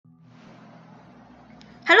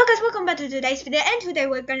Hello guys, welcome back to today's video, and today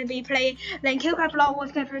we're going to be playing Cubecraft Long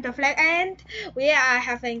with Capture the Flag, and we are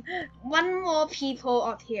having one more people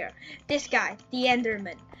up here. This guy, the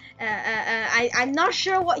Enderman. I'm not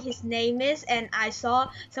sure what his name is, and I saw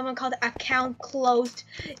someone called account closed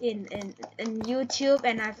in YouTube,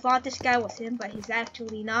 and I thought this guy was him, but he's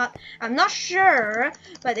actually not. I'm not sure,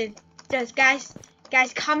 but if just guys,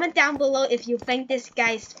 comment down below if you think this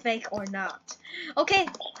guy is fake or not. Okay,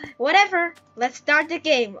 whatever. Let's start the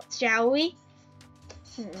game, shall we?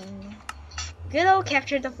 Good old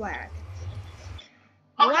capture the flag.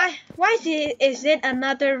 Okay. Why is it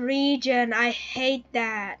another region? I hate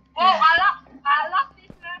that. Oh, I love this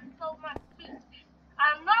map so much.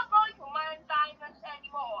 I'm not going to mine diamonds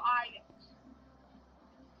anymore or iron.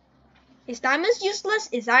 Is diamonds useless?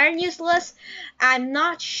 Is iron useless? I'm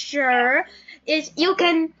not sure. You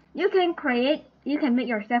can make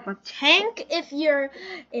yourself a tank if you're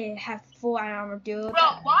have full iron armor, dude. Bro,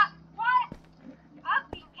 what?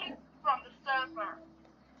 I've been kicked from the server.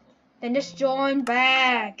 Then just join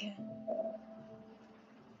back.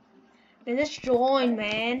 Then just join,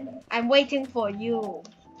 man. I'm waiting for you.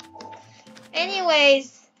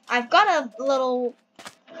 Anyways, I've got a little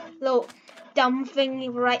dumb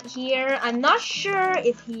thing right here. I'm not sure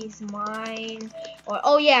if he's mine or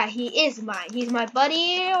oh yeah, he is mine. He's my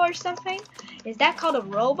buddy or something. Is that called a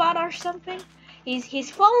robot or something?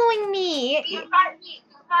 He's following me. Invite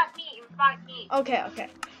me. Okay.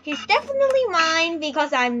 He's definitely mine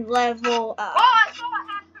because I'm level Oh, I saw a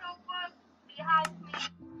hacker over behind me.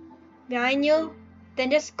 Behind you?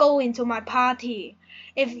 Then just go into my party.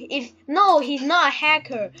 If no, he's not a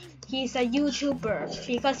hacker. He's a YouTuber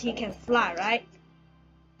because he can fly, right?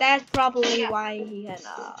 That's probably why he can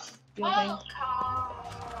do things.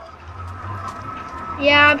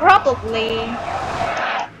 Yeah, probably.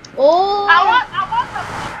 Oh. I want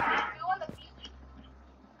the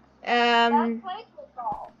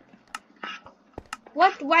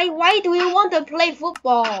What? Why do you want to play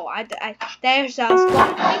football? There's a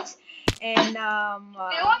score points and do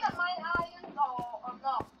you want to mine iron or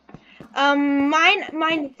not?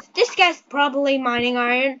 Mine. This guy's probably mining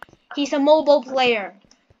iron. He's a mobile player.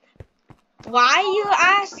 Why you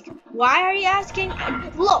ask? Why are you asking?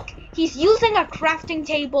 Look, he's using a crafting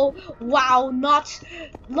table while not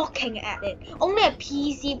looking at it. Only a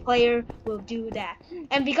PC player will do that.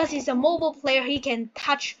 And because he's a mobile player, he can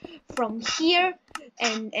touch from here,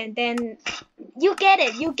 and then you get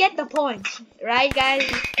it. You get the point, right, guys?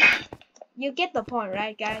 You get the point,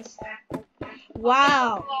 right, guys?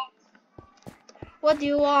 Wow. What do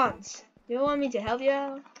you want? Do you want me to help you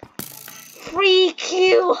out? Free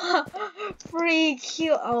kill! Free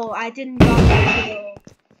kill! Oh, I didn't got the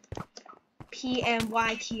kill.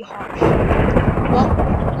 PMYT harsh.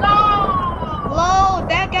 Whoa,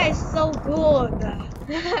 that guy is so good.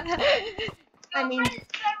 I mean,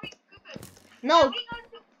 no.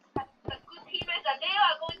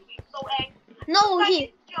 No,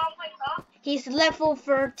 he's level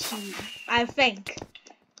 30, I think.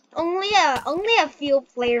 Only a few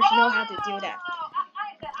players know how to do that.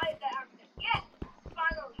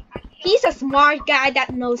 He's a smart guy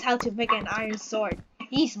that knows how to make an iron sword.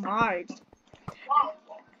 He's smart.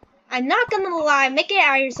 I'm not gonna lie, making an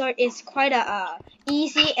iron sword is quite a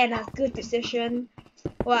easy and a good decision.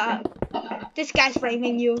 Well, this guy's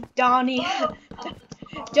framing you, Donnie.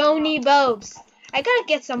 Donnie Bobes. I gotta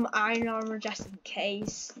get some iron armor just in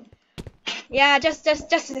case. Yeah, just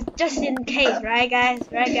in case, right guys?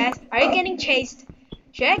 Right guys? Are you getting chased?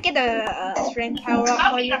 Should I get a strength power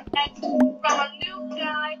up for you? From a new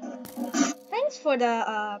guy. Thanks for the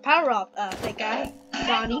power up, that guy,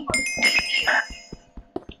 Donnie.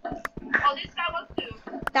 Oh, this guy wants to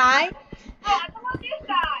Die. Oh, I don't want this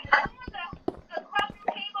guy. I don't want the crafting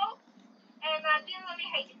table, and I didn't really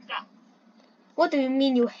hate this guy. What do you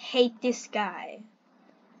mean you hate this guy?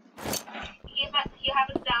 He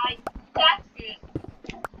haven't died. That's good.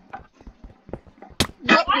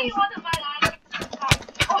 What Why do you want to buy iron?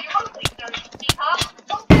 Oh, you want to leave them? Because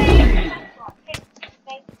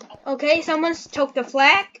Okay, someone's took the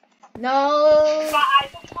flag. No. But I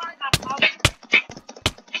don't want that.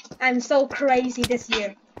 I'm so crazy this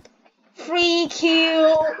year. Free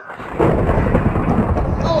kill.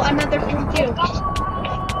 Oh, another free kill.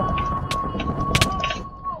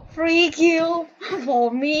 Free kill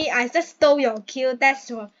for me. I just stole your kill. That's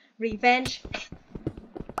your revenge.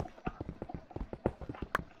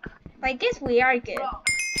 Like this, we are good.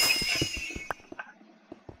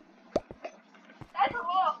 That's a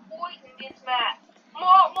lot of boys in this map.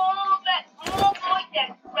 More boys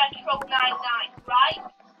than Retro 99, right?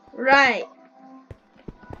 Right.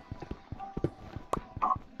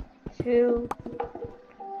 2.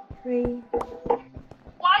 3,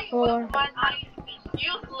 Why you 4. with one iron is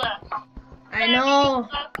useless. I know.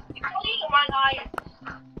 It's only one iron.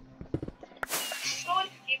 It's going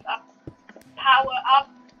to give up power up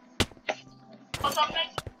or something.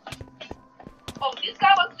 Oh, this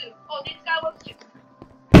guy was 2. Oh, this guy was 2.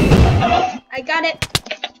 I got it.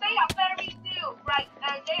 They are very few, right?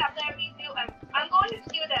 And they are very few. And I'm going to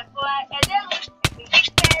steal their flag, and they're going to be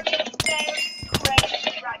very, very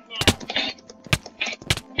crazy right now.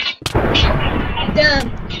 And Done.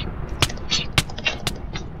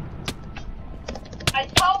 I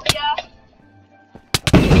told ya.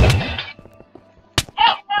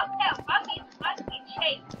 Help, help, help. I'm being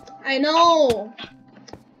chased. I know.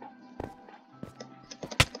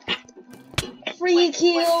 Free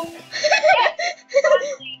kill.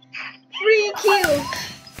 Free kill.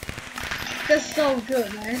 That's so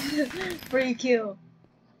good, man. Free kill.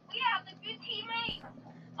 We have the good teammate.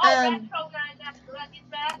 Oh, Retro 9, that's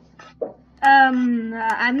bad.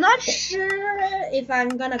 I'm not sure if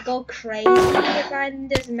I'm gonna go crazy if I'm in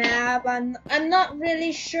this map. I'm not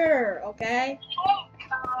really sure. Okay.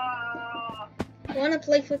 Wanna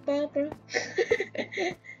play football, bro?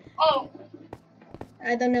 Oh.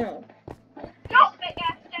 I don't know. Don't make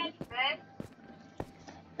that sense, man.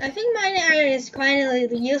 I think mining iron is kind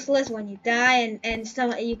of useless when you die and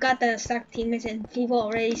so you got the suck teammates and people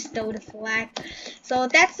already stole the flag. So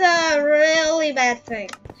that's a really bad thing.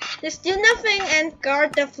 Just do nothing and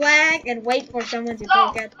guard the flag and wait for someone to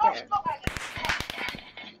go get there.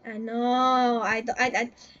 I know. I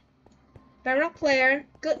Baroque player.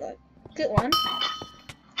 Good one.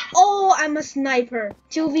 Oh, I'm a sniper.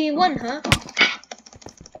 2v1, huh?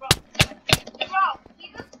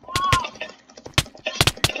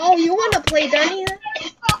 Oh, you wanna play Dunny?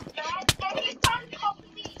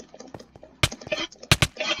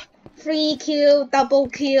 Free kill, double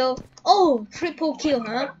kill. Oh, triple kill,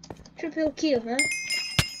 huh? Triple kill, huh?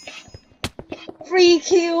 Free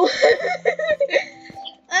kill.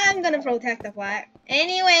 I'm gonna protect the flag.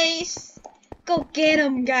 Anyways, go get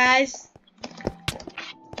him, guys.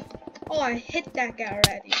 Oh, I hit that guy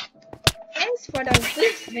already. Thanks for the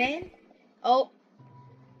boost, man. Oh.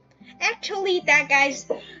 Actually, that guy's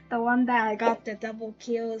the one that I got the double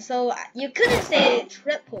kill, so you couldn't say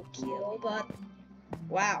triple kill, but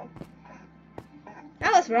wow.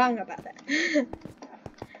 I was wrong about that.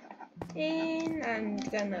 And I'm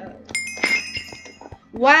gonna...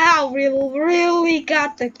 Wow, we really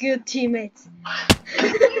got the good teammates.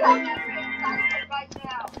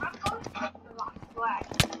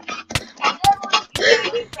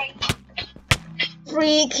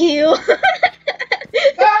 Free kill.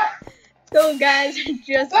 So guys,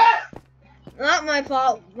 just not my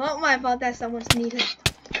fault that someone sneezing.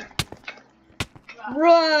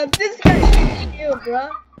 Bruh, this guy's you, bruh.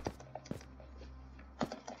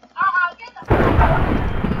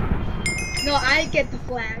 No, I get the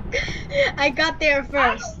flag. I got there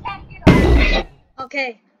first.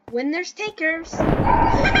 Okay, winners takers.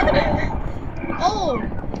 Oh,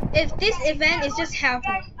 if this event is just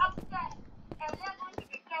halfway.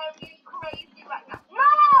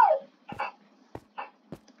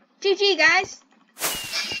 GG guys.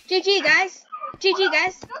 GG guys. GG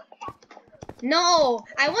guys. No,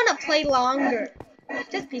 I want to play longer.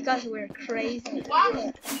 Just because we're crazy.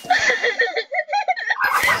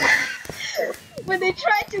 When they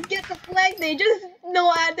try to get the flag, they just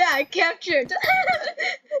know that I captured.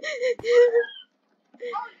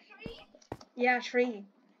 Yeah, 3.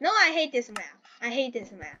 No, I hate this map. I hate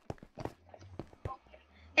this map.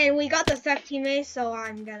 And we got the suck teammates, so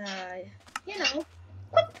I'm gonna, you know,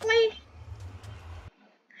 quickly.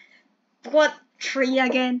 What 3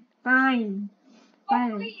 again? Fine.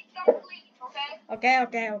 Fine. Okay. I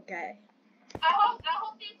hope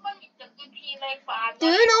this one is a good teammate for us. Do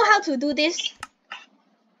you know how to do this?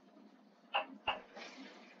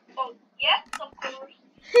 Oh, yes, of course.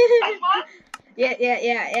 Yeah.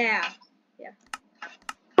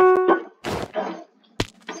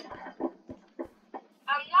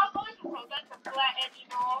 I'm not going to protect the flag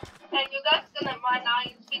anymore, and you guys gonna mine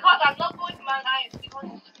irons because I'm not going to mine irons because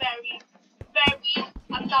it's very, very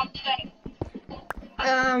unsafe.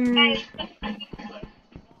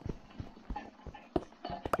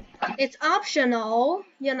 It's optional,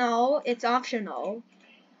 you know, it's optional.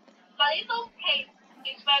 But it's okay.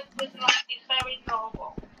 It's very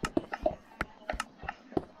normal.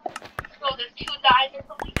 So there's 2 diamonds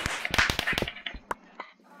only.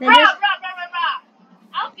 Rah!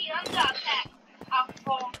 I'll be under attack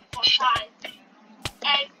for time.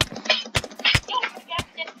 And don't forget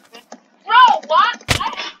this. Bro, what? I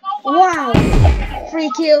have no one. Wow!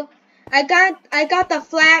 Free kill. I got the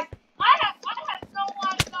flag. I have no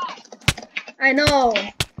one. I know.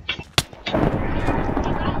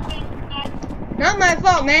 Not my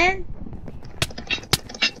fault, man.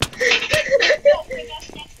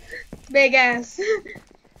 Big ass.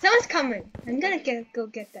 Someone's coming. I'm gonna go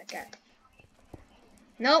get that guy.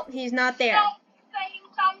 Nope, he's not there.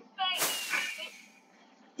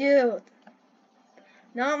 Dude.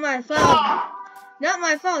 Not my fault. Not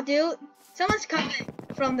my fault, dude. Someone's coming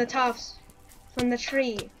from the tops. From the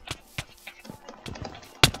tree.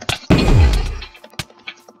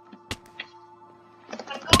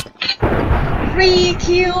 Free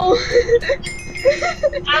kill.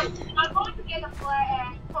 I'm going to get a flare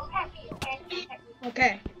and protect me, okay?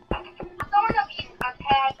 Okay. I'm going to be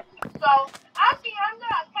attacked, so I'll be under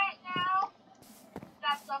attack now.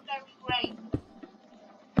 That's not very great.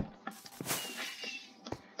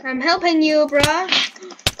 I'm helping you, bruh.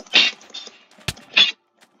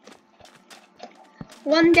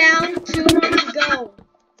 One down, 2 more to go.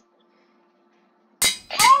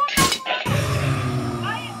 Oh no!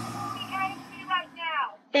 I am fully angry right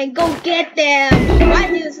now. Then go get them. Why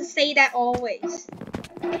do you say that always?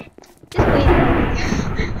 Just wait.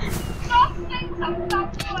 Stop saying some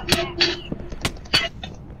stuff to attack me.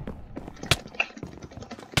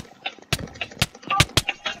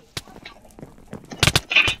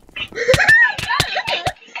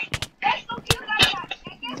 Let's go kill that guy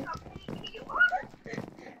and get some free kill.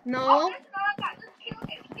 No. Oh, there's another guy. Just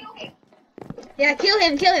kill him. Yeah, kill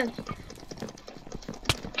him. He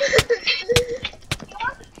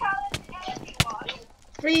wants to challenge everyone.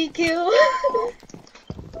 Free kill.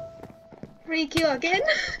 Free kill again.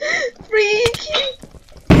 Free kill.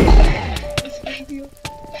 It's free kill.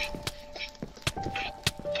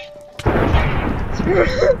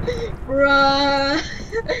 Bruh.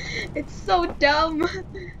 It's so dumb.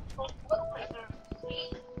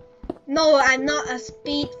 No, I'm not a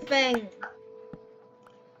speed thing.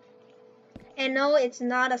 And no, it's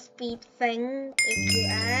not a speed thing, if you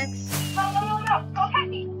ask. No. Protect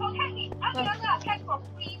me. I'm gonna attack for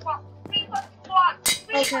free one.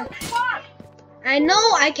 Okay. I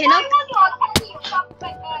know, I cannot. Why would you attack me or something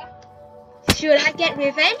like that? Should I get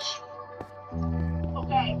revenge?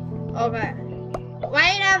 Okay. Okay.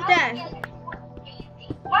 Right after.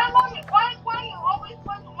 Why you always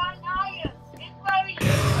want to mine iron? It's very easy.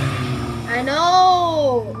 I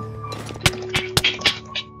know.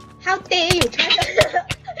 How dare you try to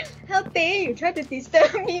how dare you try to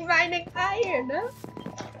disturb me mining iron, huh?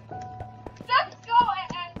 Just go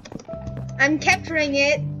and I'm capturing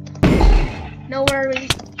it. No worries.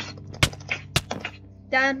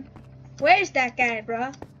 Done. Where's that guy,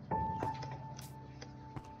 bro?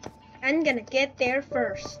 I'm gonna get there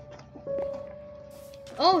first.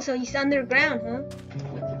 Oh, so he's underground, huh?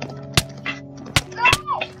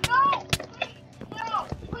 No,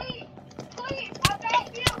 please, I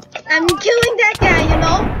beg you. I'm killing that guy, you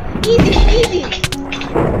know? Easy.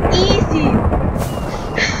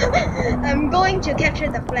 I'm going to capture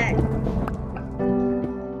the flag.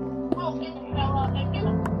 Oh, get the hell out and get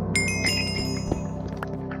him.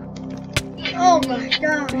 Oh my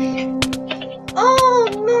gosh. Oh,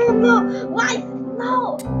 no. Why?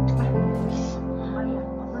 No.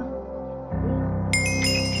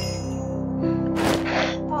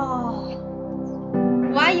 Oh.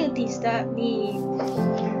 Why you disturb me?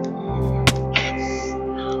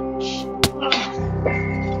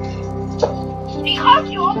 Because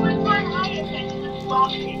you always find iron and you just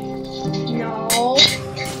lost it. No.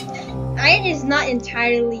 Iron is not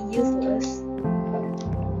entirely useless.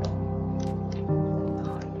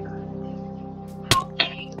 How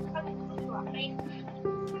dare you come into our face?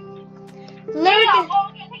 Learn.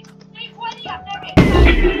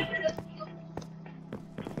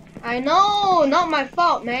 I know, not my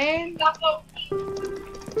fault, man.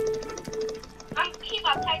 I'm keep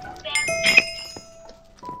attacking them.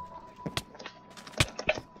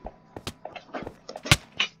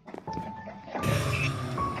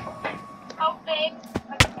 How big?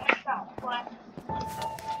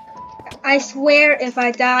 I swear if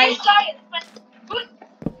I die. This guy is good.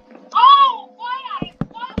 Oh, why I'm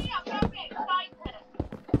very excited.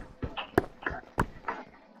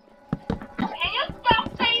 Can you stop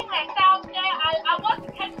saying like down there? I want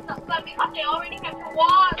to catch the flag because they already captured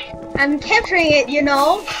one. I'm capturing it, you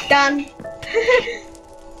know. Done.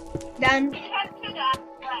 Done. Capture that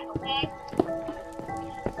flag, okay?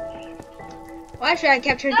 Why should I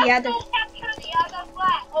capture the other? Let's go capture the other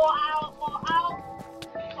flag, or I'll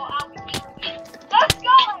kill you. Let's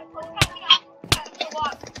go and protect me. I'll capture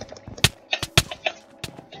one.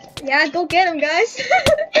 Yeah, go get him, guys.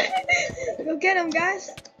 Go get him,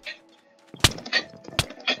 guys.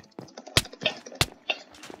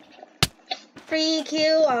 Free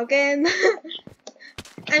kill again.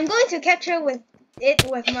 I'm going to capture with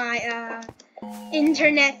my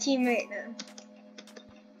internet teammate.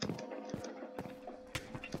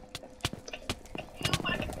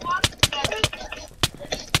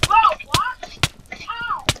 Bro, what?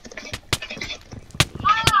 How?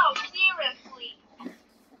 How? Seriously?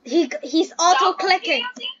 He's auto clicking.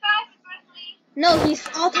 Seriously? No, he's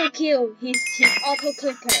auto kill. He's auto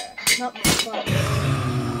clicker. Not my fault.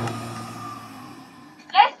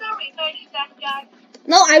 Let's go refresh that guy.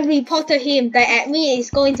 No, I reported him. The admin is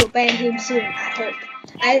going to ban him soon. I hope.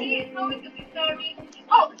 And he is going to be very.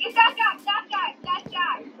 Oh, it's that guy.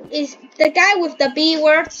 Is the guy with the B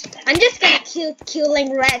words? I'm just gonna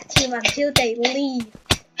killing red team until they leave.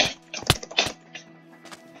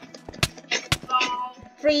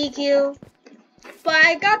 Free kill. But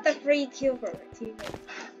I got the free kill for my teammate.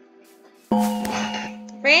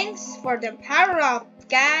 Thanks for the power up,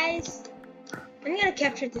 guys. I'm gonna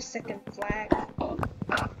capture the second flag.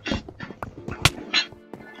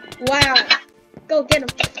 Wow. Go get him.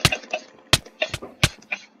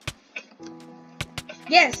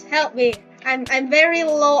 Yes, help me. I'm very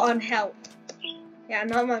low on health. Yeah,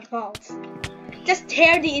 not my fault. Just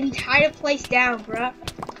tear the entire place down, bruh.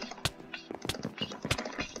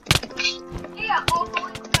 Yeah,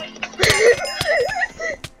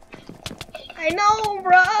 I know,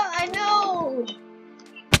 bruh. I know.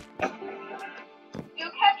 You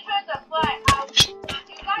capture the flag. You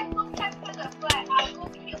guys go capture the flag.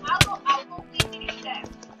 I'll go finish them.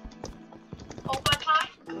 Over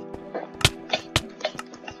time.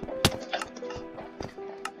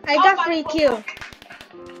 I got free kill.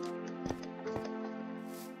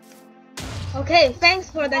 Okay, thanks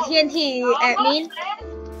for the TNT, admin.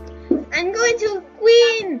 I'm going to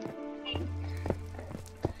win.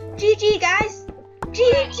 GG, guys.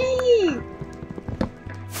 GG.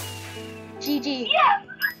 GG. Yeah.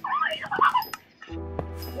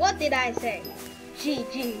 What did I say?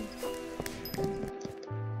 GG.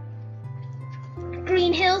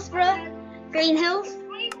 Green Hills, bro. Green Hills.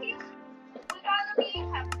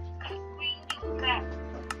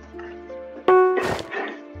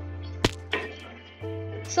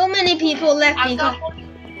 So many people left because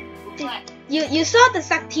you saw the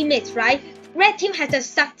suck teammates, right? Red team has the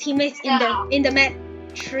suck teammates in the map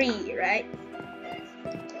 3, right?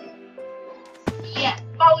 Yeah,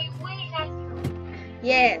 but we win that.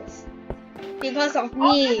 Yes, because of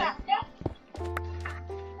me.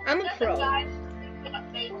 I'm a pro. I'm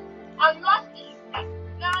lucky.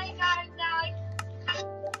 999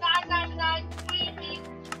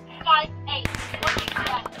 What is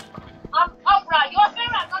that? Bruh, you're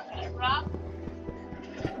very unlucky, bruh.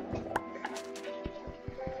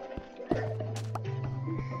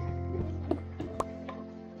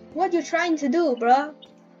 What you trying to do, bro?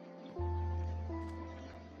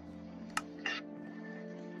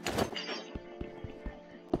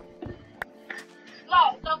 No,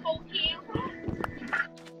 double kill.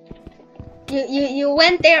 You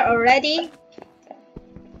went there already?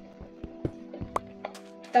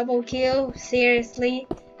 Double kill? Seriously?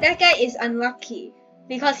 That guy is unlucky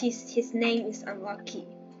because his name is unlucky.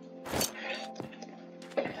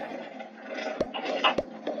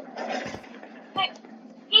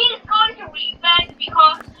 He is going to revenge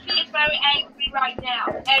because he is very angry right now,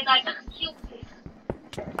 and I just killed him.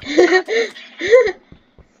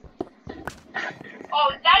 Oh,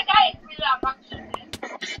 that guy is really unlucky.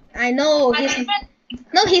 I know.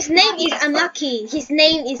 His name is unlucky. His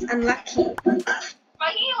name is unlucky.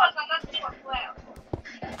 But he was unlucky as well.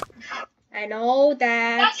 I know that.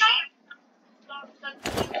 That guy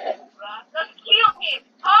just kill him,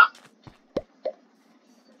 huh?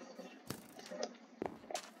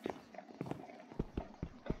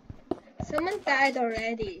 Someone died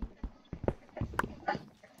already.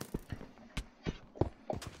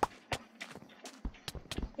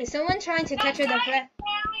 Is someone trying to capture the flag?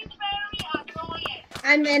 Very annoying.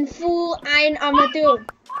 I'm in full iron armor dude.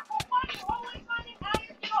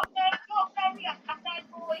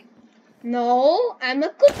 No, I'm a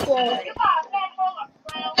good boy. You are a bad boy as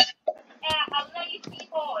well, and a lazy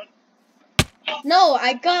boy. No,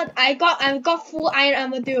 I got full iron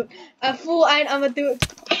armor dude. A full iron armor dude.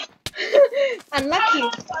 Unlucky.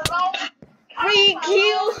 Free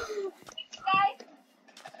kill.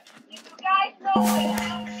 If you guys know it,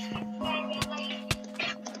 very lazy.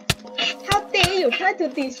 How dare you try to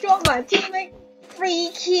destroy my teammate?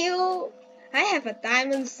 Free kill. I have a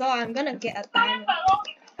diamond, so I'm gonna get a diamond.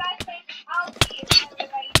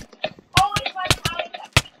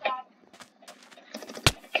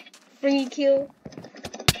 Free kill.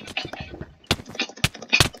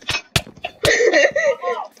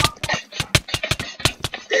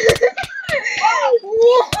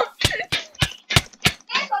 Whoa.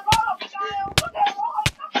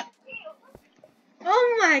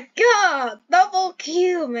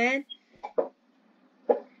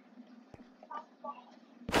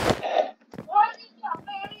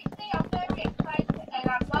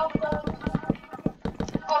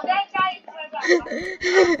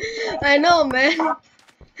 I know, man.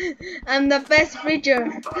 I'm the best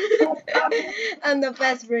bridger. I'm the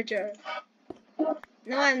best bridger.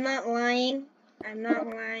 No, I'm not lying. I'm not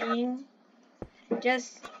lying.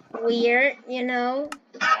 Just weird, you know.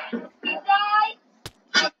 You guys.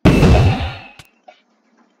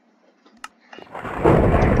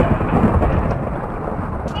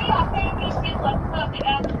 We are very similar to the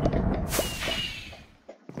episode.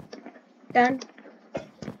 Done.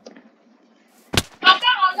 But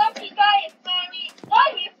that unlucky guy is why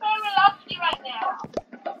he's very lucky right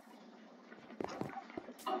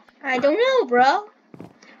now? I don't know, bro.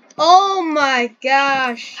 Oh my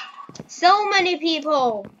gosh. So many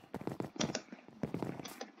people.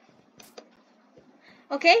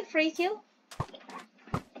 Okay, free kill.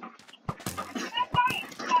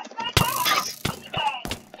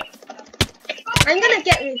 I'm gonna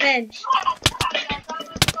get revenge.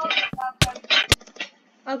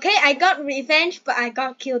 Okay, I got revenge, but I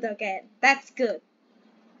got killed again. That's good.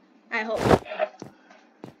 I hope.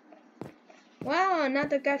 Wow,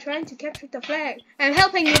 another guy trying to capture the flag. I'm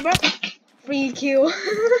helping you, bro. Free kill.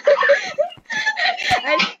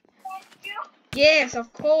 Yes,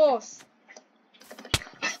 of course.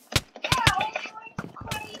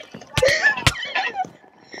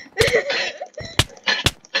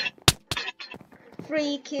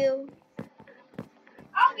 Free kill.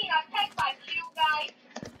 I'll be attacked by you guys.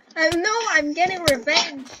 I know, I'm getting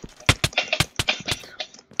revenge.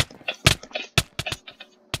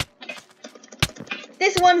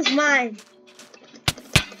 This one's mine.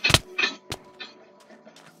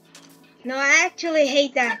 No, I actually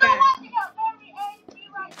hate that guy.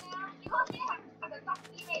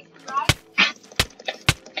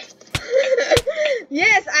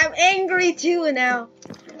 Yes, I'm angry too now.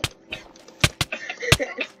 We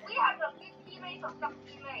have a good teammate or some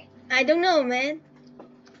teammate. I don't know, man.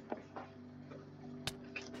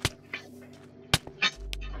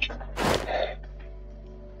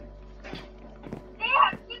 They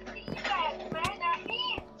have good teammates, man. That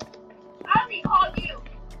means I'll recall you.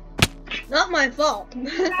 Not my fault.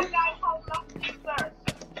 That guy called Lucky first.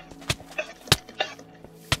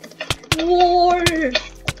 War.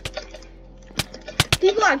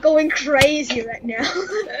 People are going crazy right now.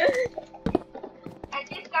 And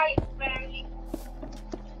this guy is very...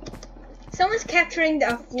 Someone's capturing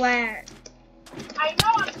the flag. I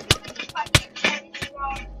know I'm doing this, but it's very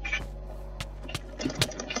wrong.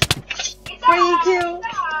 Free kill.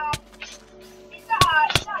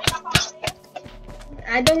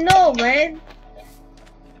 I don't know, man.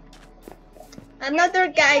 Another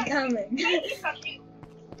guy coming.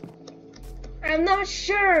 I'm not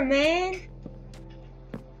sure, man.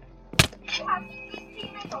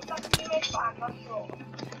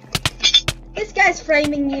 This guy's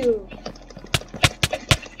framing you.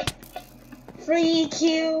 Free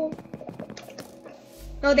kill.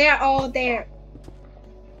 No, they are all there.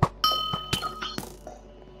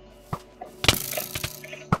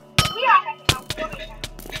 We are having a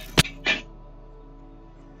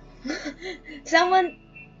Someone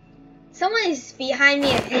is behind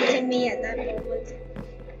me and hitting me at that moment.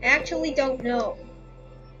 I actually don't know.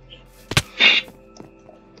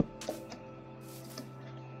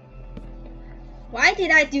 Why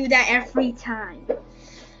did I do that every time?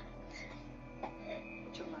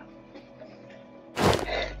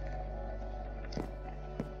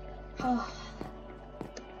 Oh.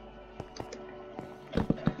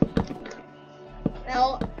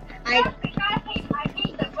 Well, I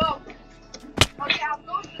hate the boat. Okay, I'm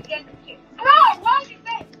going to get the kill. Bro, why did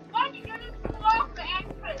you just block the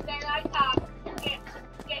entrance and I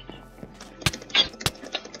get you?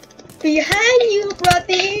 Behind you,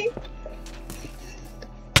 buddy.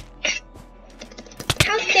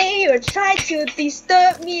 How dare you try to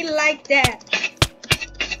disturb me like that?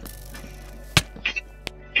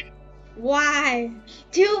 Why?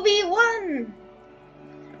 2v1.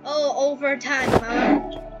 Oh, overtime, huh?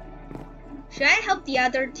 Should I help the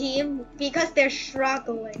other team? Because they're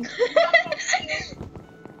struggling.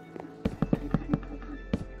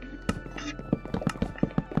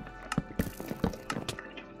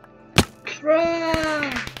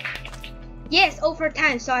 Bruh. Yes,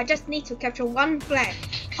 overtime, so I just need to capture one flag.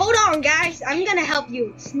 Hold on, guys. I'm gonna help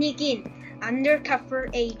you. Sneak in. Undercover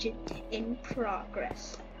agent in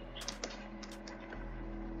progress.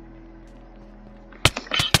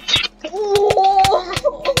 Oh,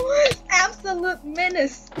 absolute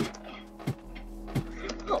menace.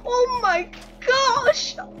 Oh my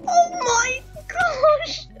gosh. Oh my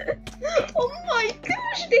gosh. Oh my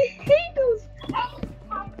gosh, they hate us.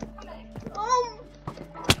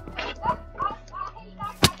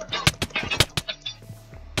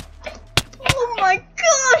 Oh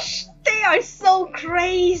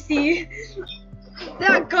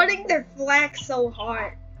lag so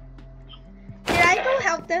hard. Did I go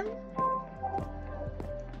help them?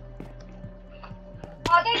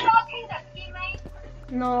 Are they knocking the teammates?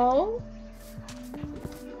 No.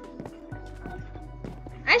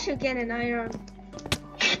 I should get an iron.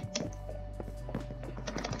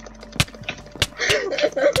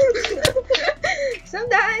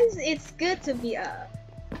 Sometimes it's good to be a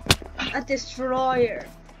destroyer.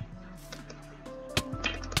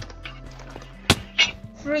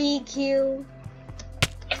 Free kill.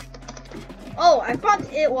 Oh, I thought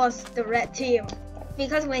it was the red team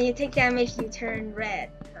because when you take damage, you turn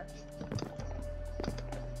red.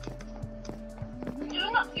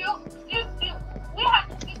 We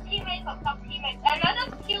have 2 teammates or some teammates, and I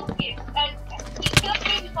just killed him, and he killed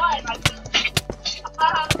me before I killed him.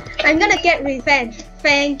 I'm gonna get revenge.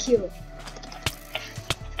 Thank you.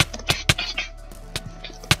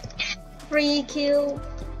 Free kill.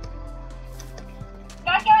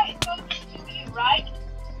 That guy is going to kill you, right?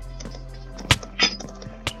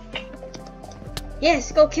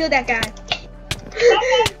 Yes, go kill that guy.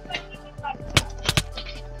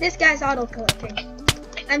 This guy's auto collecting.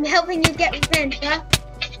 I'm helping you get revenge, huh?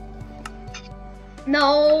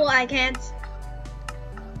 No, I can't.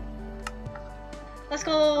 Let's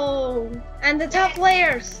go. And the top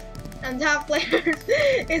players.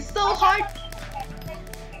 It's so hard.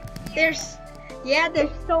 They're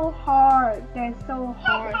so hard. They're so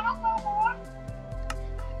hard.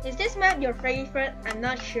 Is this map your favorite? I'm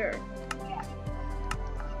not sure.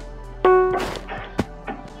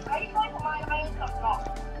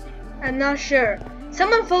 I'm not sure.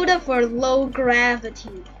 Someone voted for low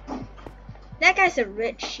gravity. That guy's a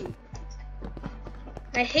rich sheep.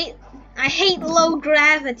 I hate low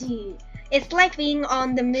gravity. It's like being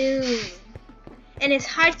on the moon. And it's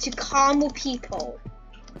hard to combo people.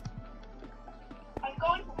 I'm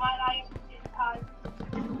going to my life this time.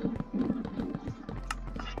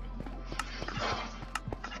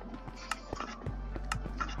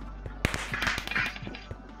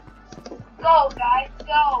 Go, guys,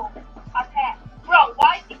 go. Attack. Bro,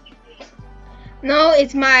 why did you leave? No,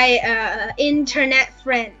 it's my internet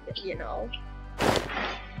friend, you know.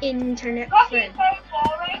 Internet friend. It's very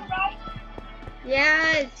boring, right?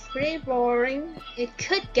 Yeah, it's pretty boring. It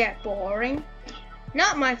could get boring.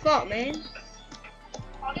 Not my fault, man.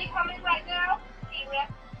 Are they coming right now?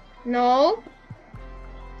 Serious? No.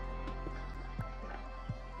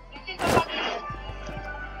 You see somebody?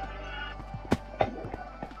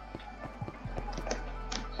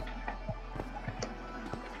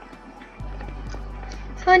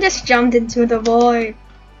 Someone just jumped into the void.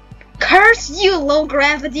 Curse you, low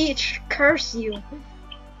gravity! Curse you.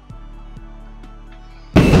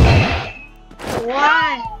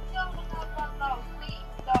 Why? No, please,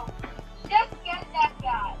 no. Just get that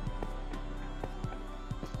guy.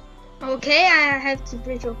 Okay, I have to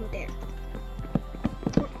bridge over there.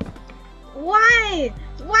 Why?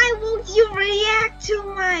 Why won't you react to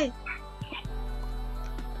my...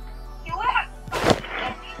 You will have to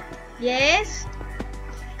fight me. Yes?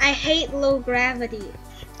 I hate low gravity.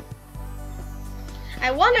 I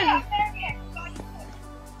wanna...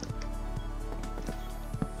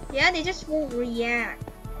 Yeah, they just won't react.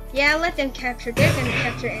 Yeah, let them capture. They're gonna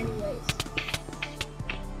capture anyways.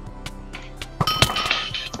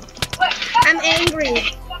 I'm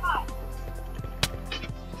angry.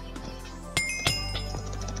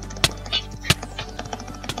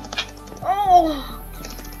 Oh!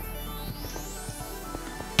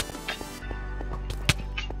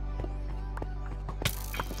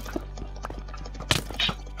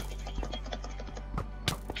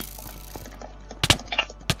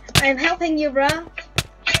 I'm helping you, bruh.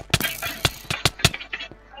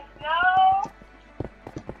 No.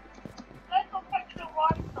 Let's go capture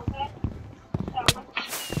one, okay?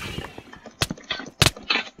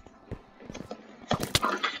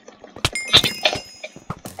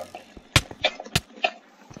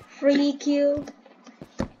 Free kill.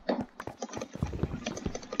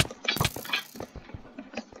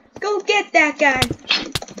 Go get that guy.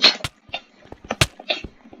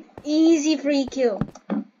 Easy free kill.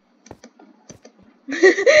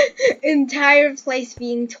 Entire place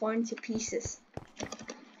being torn to pieces.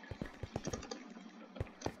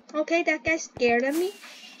 Okay, that guy's scared of me.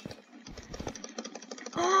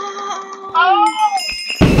 Oh!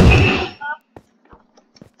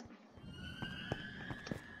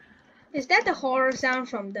 Is that the horror sound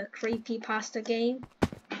from the creepypasta game?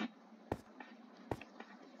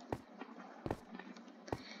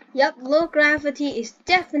 Yup, low gravity is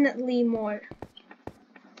definitely more.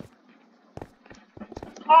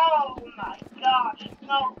 Oh my gosh.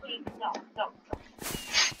 No, please, no.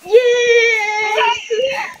 Yes!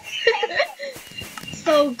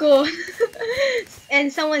 so good.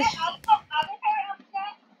 And someone's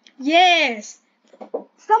yes.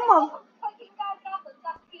 Some of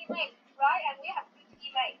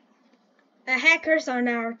the hackers on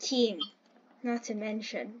our team, not to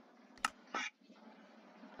mention.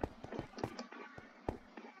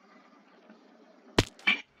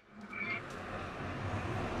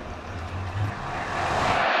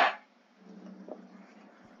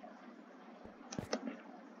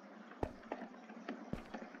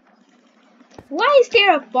 Why is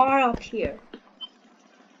there a bar up here?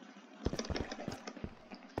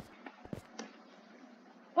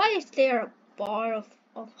 Why is there a bar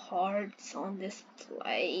of hearts on this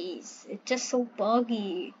place? It's just so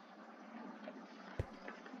buggy.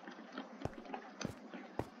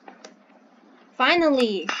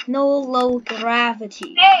 Finally, no low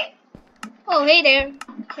gravity. Hey! Oh, hey there.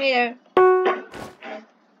 Hey there. A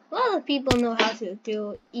lot of people know how to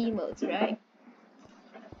do emotes, right?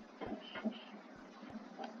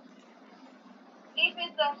 If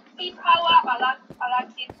it's a speed power up, I like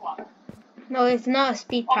this one. No, it's not a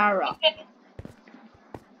speed power up.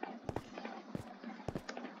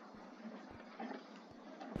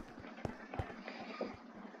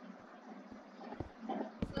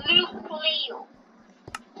 Luke Leo.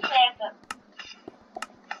 7.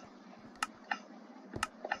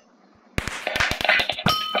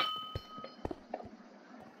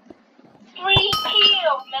 Three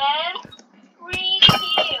kills, man. 3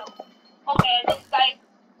 kills. Okay, this guy.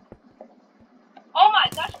 Oh my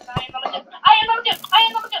gosh, I am number 2. I am number 2. I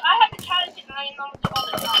am number 2. I have to challenge it. I am number 2 all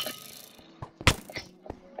the time.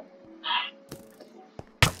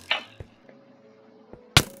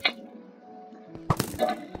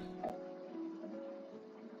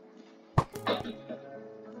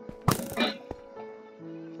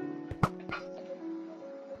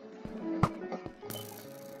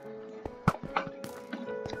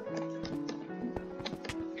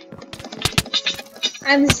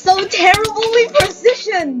 I'm so terribly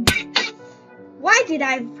positioned. Why did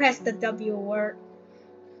I press the W word?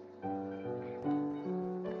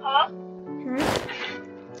 Huh?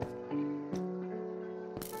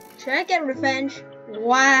 Should I get revenge?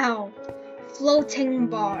 Wow. Floating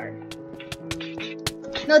bar.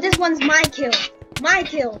 No, this one's my kill. My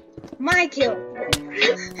kill. My kill.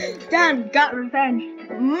 Done. Got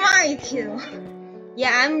revenge. My kill.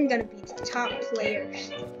 Yeah, I'm gonna be the top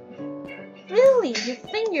players. Really? You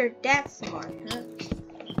think you're that smart, huh?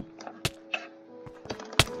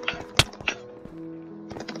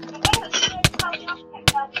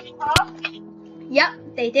 Yep,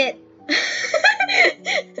 they did.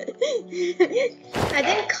 I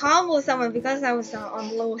didn't combo someone because I was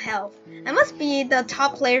on low health. I must be the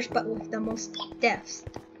top players but with the most deaths.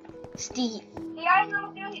 Steve. The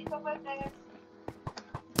item is over there.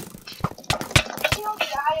 Kill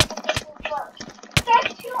the item first.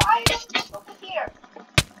 There's 2 items over here.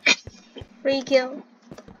 Free kill.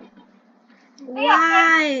 They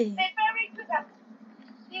Why? They're very good at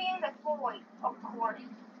seeing the void, of course.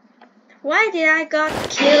 Why did I got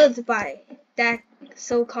killed by that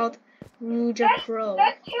so-called Rouge Pro?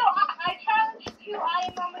 That's 2. I challenged 2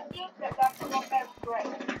 iron number 2. That's not very great.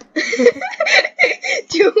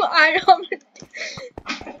 2 iron.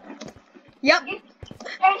 Yep. And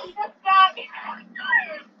he just got.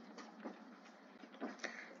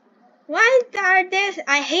 Why are this?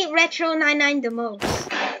 I hate Retro 99 the most.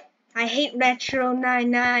 I hate Retro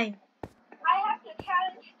 99. I have to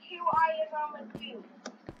challenge 2 iron number 2.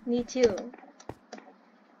 Me too.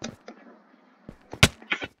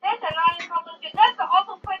 That's an iron number 2. That's the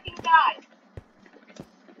also freaking guy.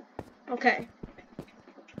 Okay.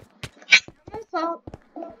 My fault.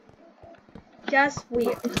 Just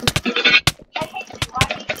weird. I hate you.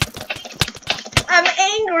 I'm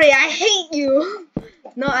angry. I hate you.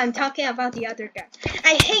 No, I'm talking about the other guy.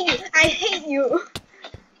 I hate you. I hate you.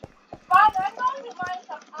 But I'm going to buy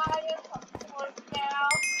some iron, of course, now.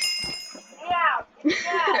 Yeah.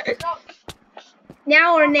 No.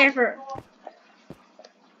 Now or never.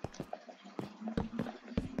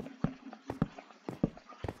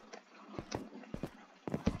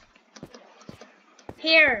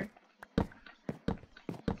 Here.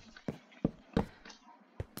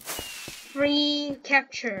 Free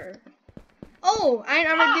capture. Oh, I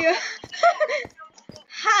do.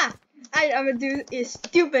 Ha! I do is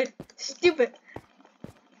stupid. Stupid.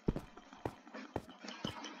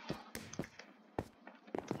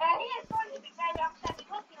 And he is going to be very upset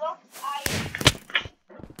because he lost iron.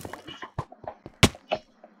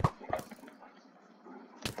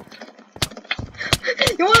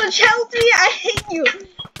 You wanna challenge me? I hate you.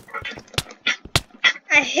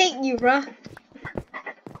 I hate you, bruh.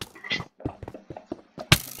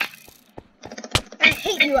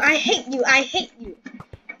 hate you. I hate you. I hate you.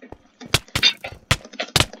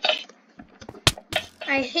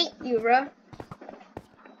 I hate you, bro.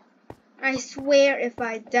 I swear if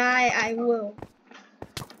I die, I will.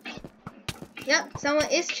 Yep,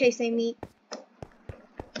 someone is chasing me.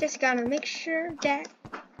 Just gotta make sure that.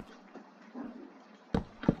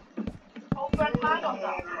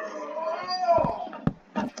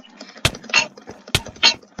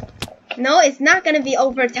 No, it's not gonna be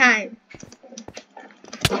overtime.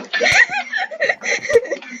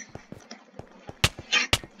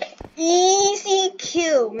 Easy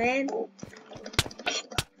kill, man.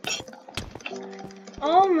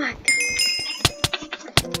 Oh my god.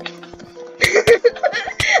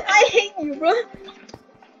 I hate you, bro.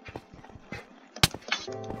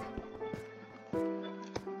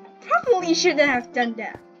 Probably shouldn't have done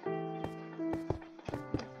that.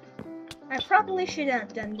 I probably shouldn't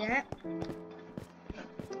have done that.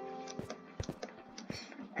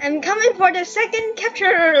 I'm coming for the second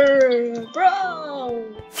capture, bro.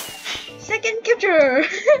 Second capture.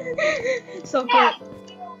 So good.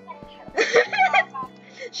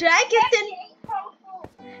 Should I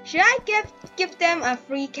give them a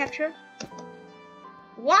free capture?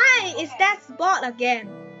 Why is that spot again?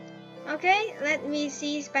 Okay, let me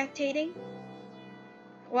see spectating.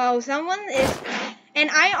 Well, someone is an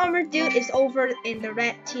iron armor dude is over in the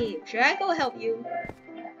red team. Should I go help you?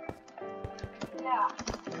 Yeah.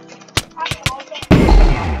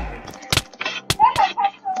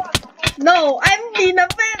 No, I'm being a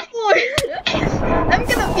bad boy. I'm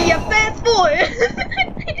gonna be a bad boy.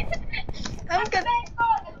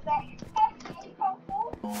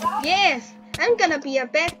 Yes, I'm gonna be a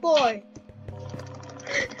bad boy.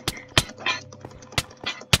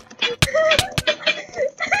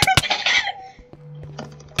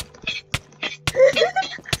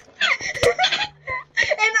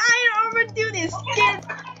 An iron armor dude is scared.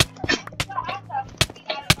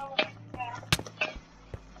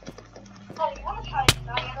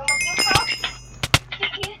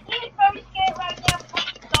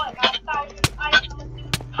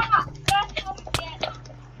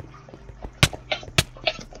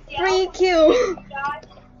 Free kill.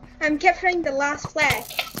 I'm capturing the last flag.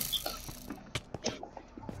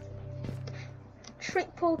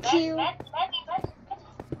 Triple kill.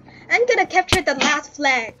 I'm gonna capture the last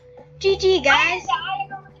flag. GG, guys.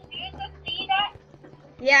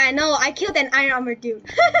 Yeah, I know. I killed an iron armor dude.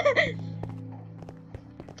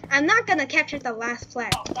 I'm not gonna capture the last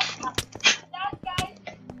flag.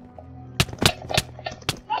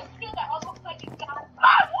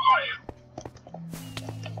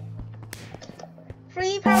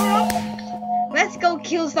 Free power up. Let's go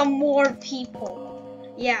kill some more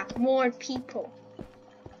people. Yeah, more people.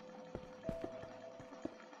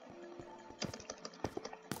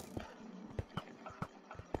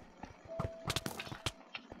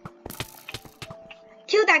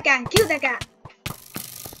 Kill that guy, kill that guy.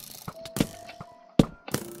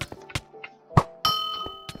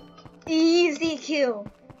 Easy kill.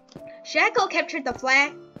 Should I go capture the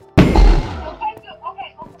flag?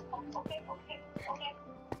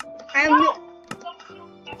 I'm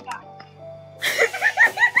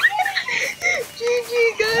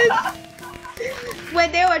GG, guys.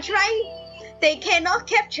 When they were trying, they cannot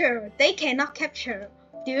capture. They cannot capture.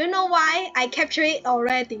 Do you know why? I captured it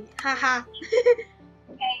already. Haha.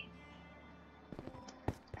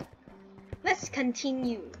 Let's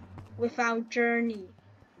continue with our journey.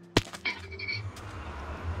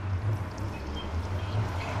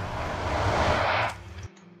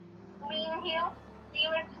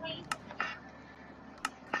 Seriously?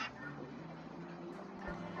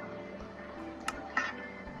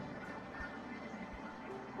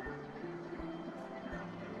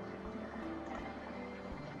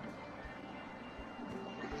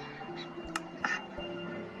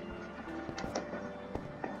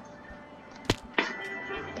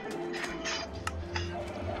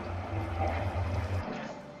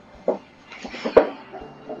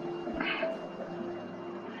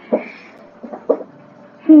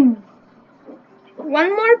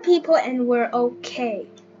 One more people and we're okay.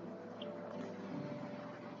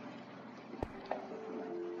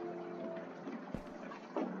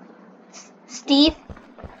 Steve?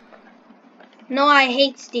 No, I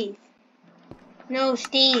hate Steve. No,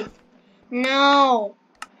 Steve. No.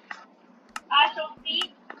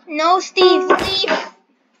 No, Steve. Steve.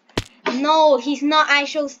 No, he's not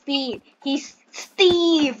ISO Speed. He's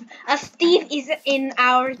Steve. A Steve is in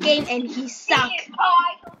our game and he suck.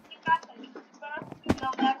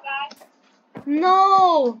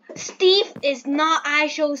 No, Steve is not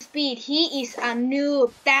ISO Speed. He is a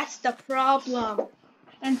noob. That's the problem.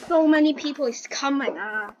 And so many people is coming.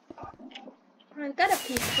 I gotta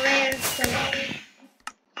prepare some.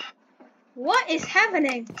 What is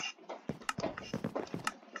happening?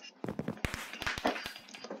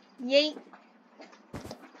 Yay.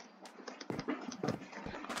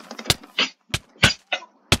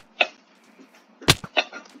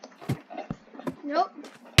 Nope.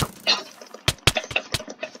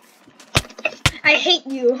 I hate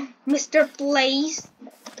you, Mr. Blaze.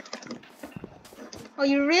 Oh,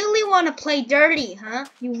 you really want to play dirty, huh?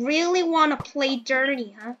 You really want to play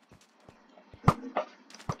dirty, huh?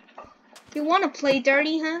 You want to play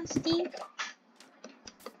dirty, huh, Steve?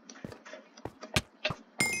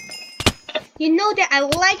 You know that I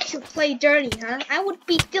like to play dirty, huh? I would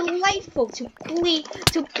be delightful to be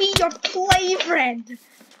your play friend.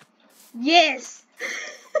 Yes.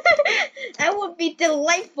 I would be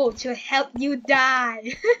delightful to help you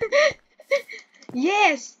die.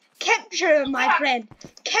 Yes. Capture, my friend.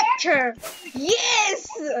 Capture. Yes.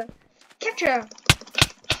 Capture.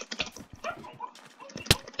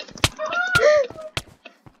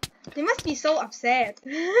 They must be so upset.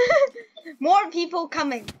 More people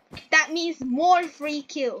coming. That means more free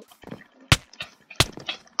kill.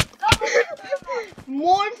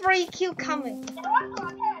 More free kill coming.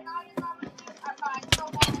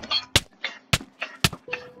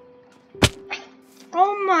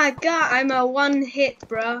 Oh my god, I'm a one hit,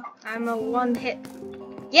 bruh. I'm a one hit.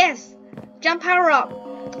 Yes, jump power up.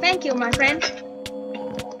 Thank you, my friend.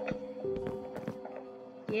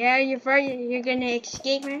 Yeah, you're gonna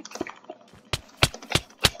escape me.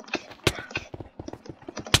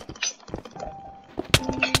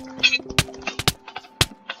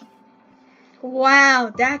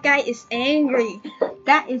 Wow, that guy is angry.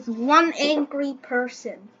 That is one angry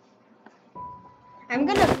person. I'm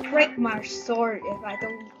gonna break my sword if I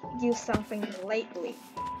don't use something lately.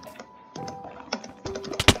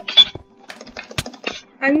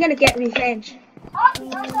 I'm gonna get revenge.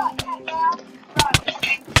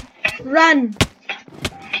 Run!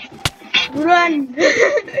 Run!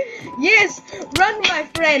 Yes! Run, my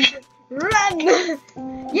friend! Run!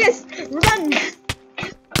 Yes! Run!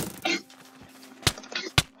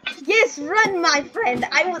 Yes! Run, my friend!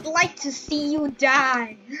 I would like to see you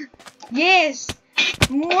die! Yes!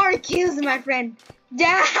 More kills, my friend!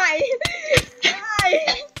 Die!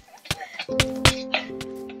 Die!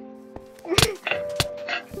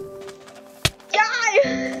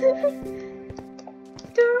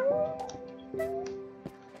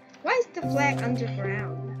 Why is the flag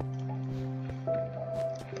underground?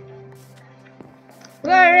 We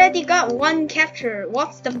already got one capture.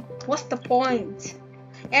 What's the point?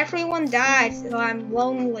 Everyone died, so I'm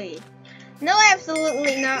lonely. No,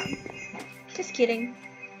 absolutely not. Just kidding.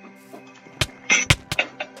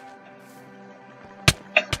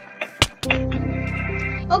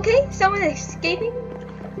 Okay, someone escaping.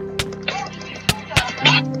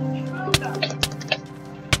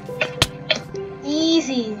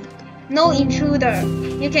 Easy. No intruder.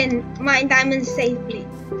 You can mine diamonds safely.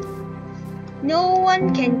 No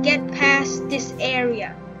one can get past this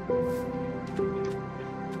area.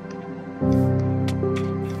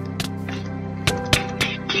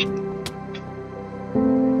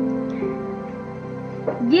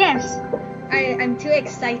 Yes, I'm too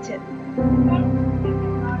excited.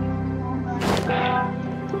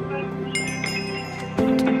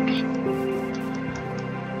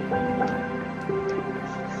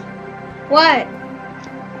 What?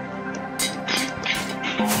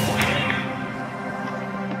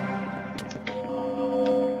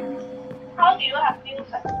 How do you have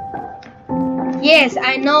music? Yes,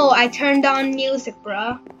 I know. I turned on music,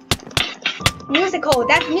 bruh. Musical.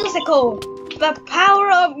 That's musical. The power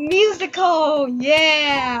of musical.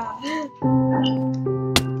 Yeah.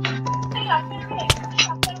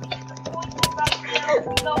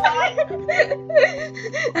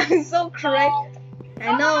 I'm so correct.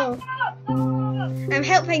 I know. I'm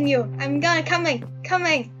helping you. I'm coming.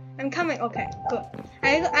 I'm coming. Okay, good.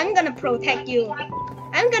 I'm gonna protect you.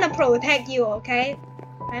 I'm gonna protect you. Okay.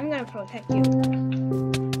 I'm gonna protect you.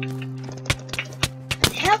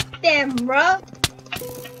 Help them, bro.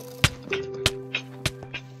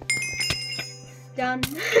 Done.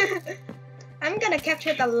 I'm gonna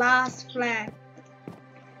capture the last flag.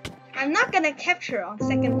 I'm not gonna capture on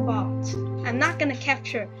second thought. I'm not gonna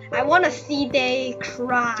capture. I wanna see they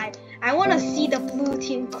cry. I wanna see the blue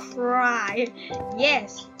team cry.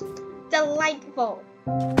 Yes. Delightful.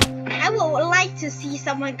 I would like to see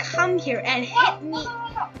someone come here and hit me.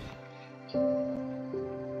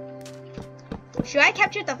 Should I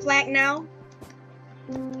capture the flag now?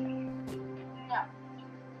 No.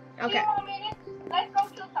 Okay. Let's go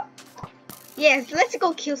kill some people. Yes, let's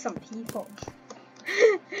go kill some people.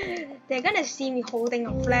 They're gonna see me holding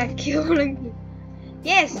a flag killing people.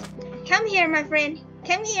 Yes, come here, my friend.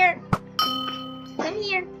 Come here. Come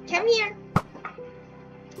here. Come here.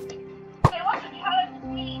 They want to challenge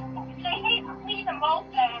me. They hate me the most,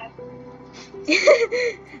 man.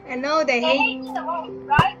 I know they They hate. hate me the most,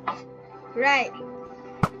 right? Right.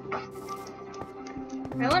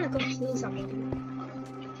 I wanna go kill some people.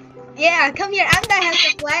 Yeah, come here. I'm that has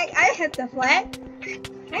the flag. I have the flag.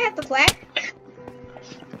 I have the flag.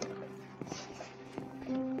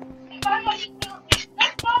 If I'm gonna kill me,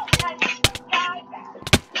 let's go and die back.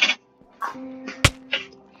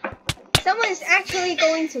 Someone is actually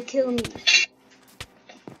going to kill me.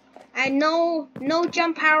 I know. No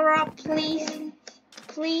jump power up, please.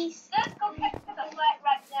 Please. Let's go get to the flag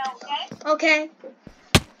right now, okay? Okay.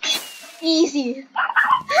 Easy.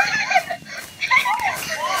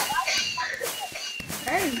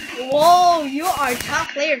 Whoa, you are top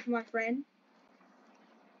players, my friend.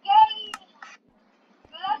 Yay!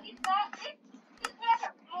 Look, it's like a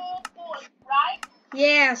small board, right?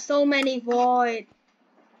 Yeah, so many void.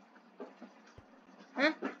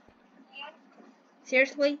 Huh? Yeah.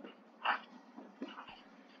 Seriously?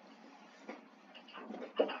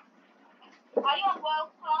 Are you on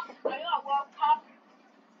World Cup? Are you on World Cup?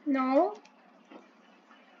 No.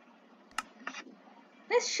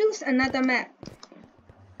 Let's choose another map.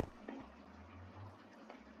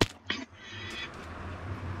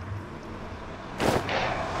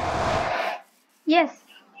 Yes.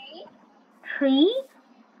 Tree?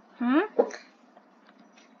 Huh?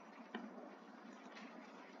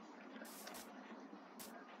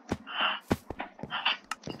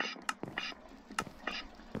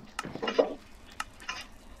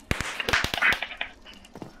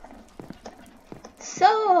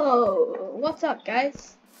 So, what's up,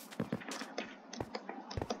 guys?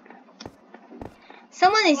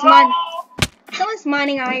 Someone's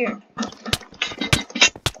mining iron.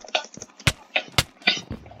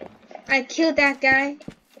 I killed that guy.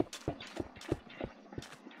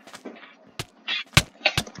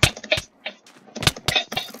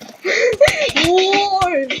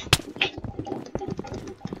 War!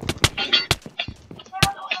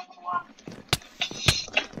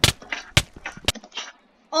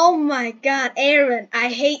 Oh my god, Aaron, I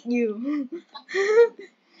hate you.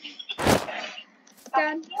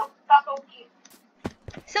 Done.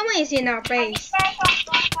 Someone is in our base.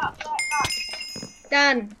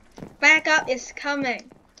 Done. Backup is coming.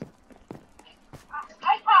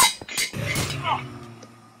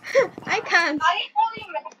 I can't. Are you fully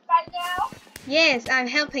mad right now? Yes, I'm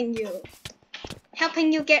helping you.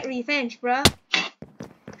 Helping you get revenge, bruh.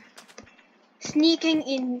 Sneaking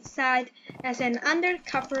inside as an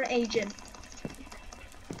undercover agent.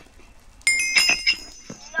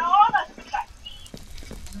 No, that's not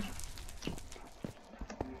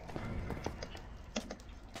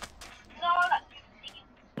No, that's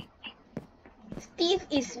Steve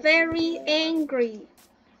is very angry.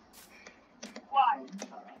 Why?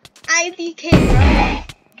 IDK, bruh.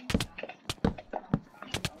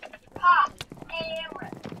 Ha,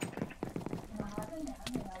 Aaron.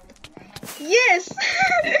 Yes!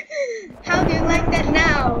 How do you like that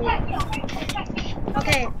now?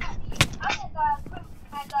 Okay,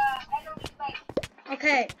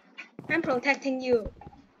 okay. I'm protecting you.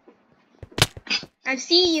 I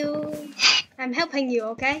see you. I'm helping you,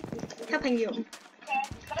 okay? Helping you.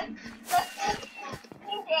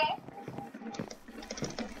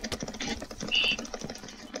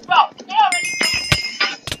 Bro, they already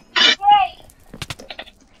great.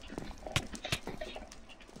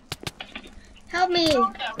 Help me. I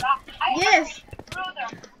Yes.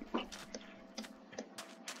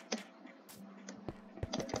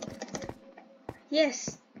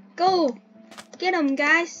 Yes. Go. Get them,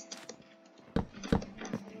 guys.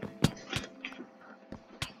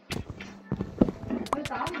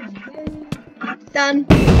 Done.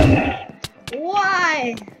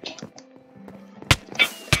 Why?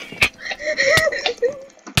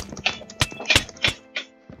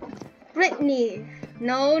 Brittany.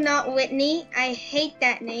 No, not Whitney. I hate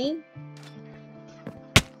that name.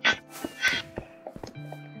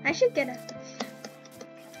 I should get a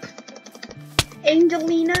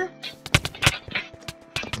Angelina.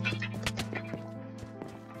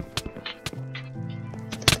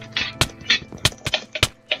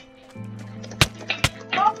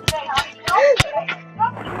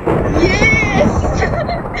 Yes!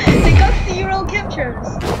 They got 0 captures.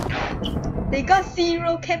 They got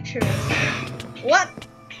 0 captures. What?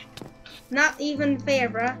 Not even fair,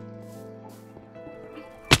 bruh.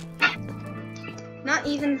 Not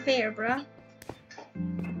even fair, bruh.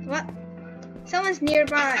 What? Someone's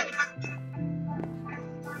nearby.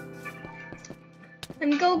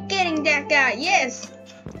 I'm go getting that guy. Yes.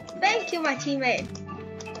 Thank you, my teammate.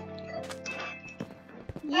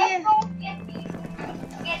 Yeah.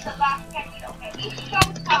 Get the last second, okay? He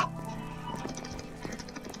jumped out.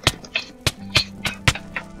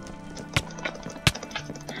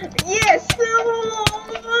 Yes.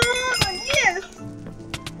 Yes.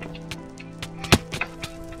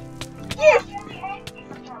 Yes.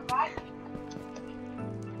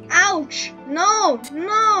 Ouch. No.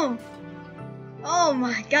 No. Oh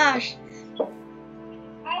my gosh.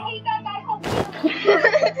 I hate that guy so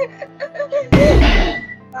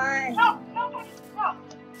Fine. No.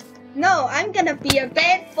 No, I'm gonna be a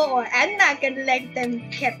bad boy. I'm not gonna let them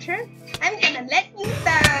capture. I'm gonna let you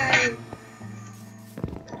die.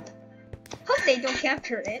 Hope they don't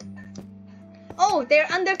capture it. Oh,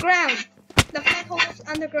 they're underground. The fat hole's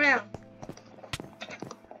underground.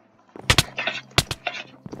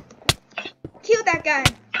 Kill that guy.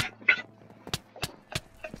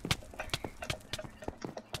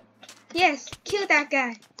 Yes, kill that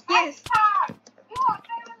guy. Yes.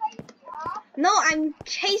 No, I'm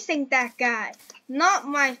chasing that guy. Not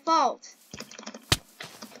my fault.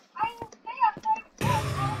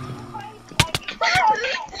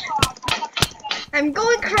 I'm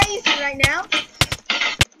going crazy right now.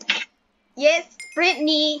 Yes,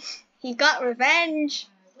 Brittany. He got revenge.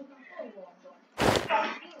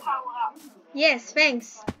 Yes,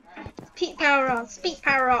 thanks. Speed power off. Speed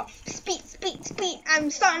power off. Speed, speed, speed.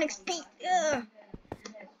 I'm Sonic speed. Ugh.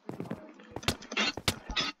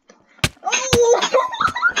 Oh!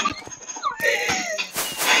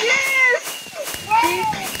 Yes!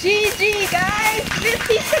 GG guys!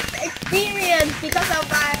 56 experience because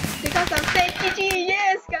of saying GG.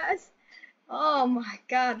 Yes, guys. Oh my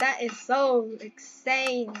god, that is so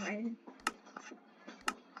insane, man.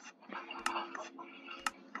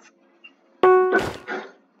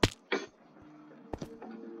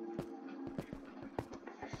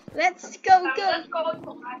 Let's go.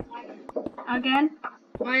 Again?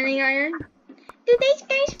 Mining iron? Today's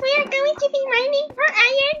guys, we are going to be mining for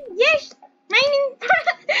iron. Yes, mining for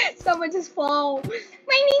someone just fall.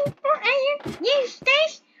 Mining for iron. Yes,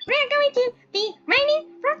 guys, we are going to be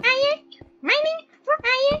mining for iron. Mining for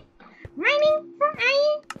iron. Mining for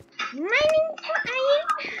iron. Mining for iron.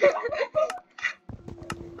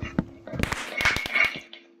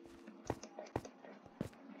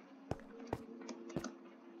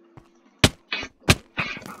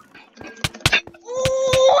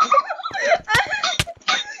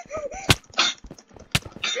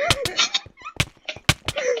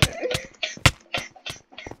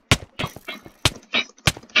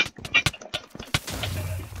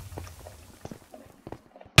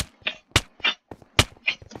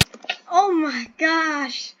 Oh my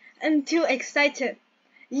gosh, I'm too excited.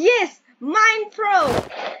 Yes, Mine Pro,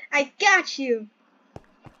 I got you.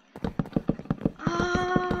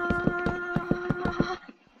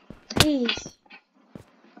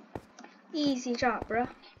 Easy job, bro.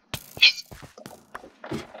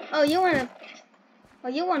 Oh, you wanna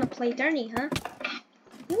play dirty, huh?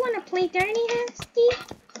 You wanna play dirty, huh, Steve?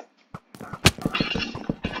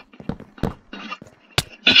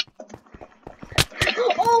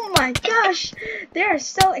 Oh my gosh, they're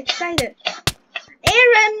so excited.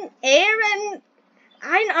 Aaron,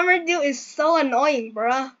 Iron Armor Dude is so annoying,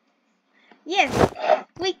 bruh. Yes,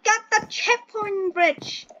 we got the checkpoint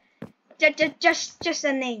bridge. Just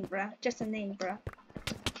a name, bruh. Just a name, bruh.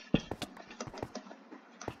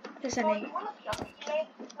 Just a name.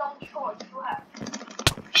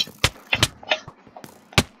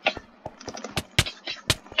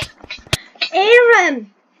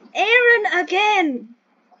 Aaron again.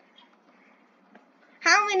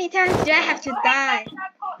 How many times do I have to die?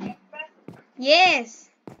 Yes.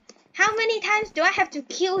 How many times do I have to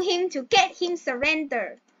kill him to get him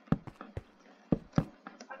surrender? I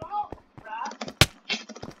don't know,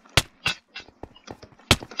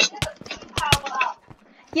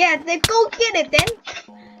 yeah, then go get it then.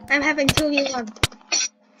 I'm having 2v1.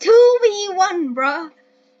 2v1, bro.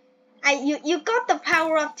 You got the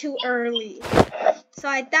power up too early. So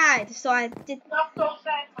I died. So I did not so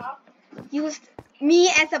sad, huh? Used me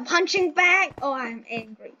as a punching bag. Oh, I'm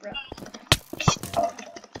angry, bro.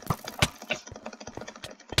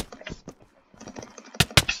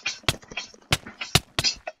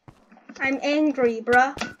 I'm angry,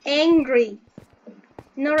 bruh. Angry.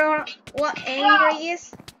 You know what angry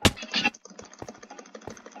is?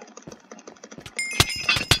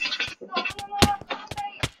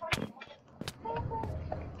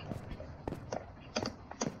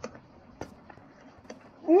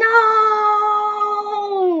 No!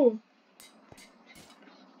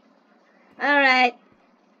 Alright.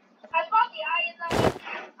 I bought the iron.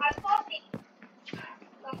 I bought the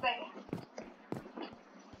something.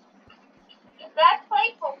 Let's play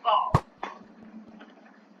football.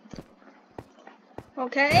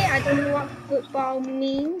 Okay, I don't know what football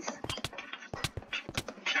means.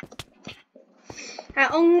 I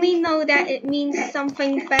only know that it means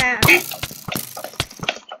something fast.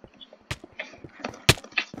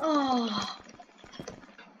 Oh.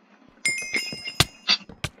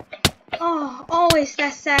 Oh, always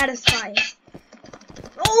that satisfying.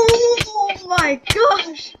 Oh my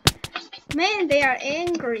gosh. Man, they are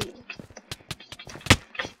angry.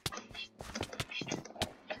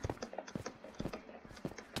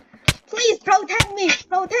 Please protect me!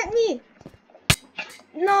 Protect me!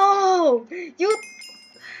 No! You...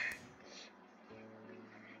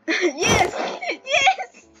 Yes!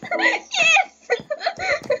 Yes! Yes!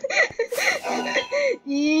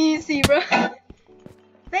 Easy, bro.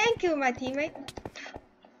 Thank you, my teammate.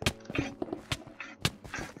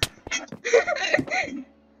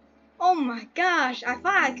 Oh my gosh, I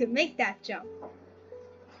thought I could make that jump.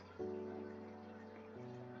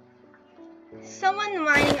 Someone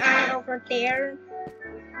mining iron over there.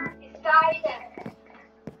 It's Hayden.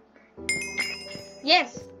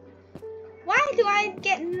 Yes. Why do I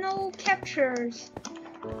get no captures?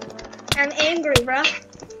 I'm angry, bro.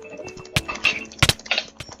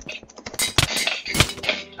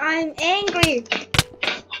 I'm angry. But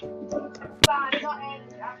I'm not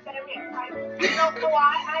angry. I'm very excited. You know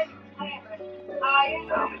why I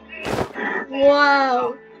am?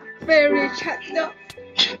 Wow. Very checked up.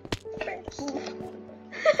 Thank you.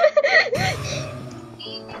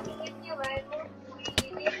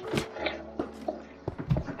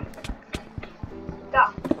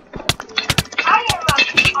 I am about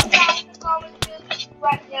to go into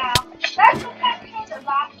right now. Let's capture the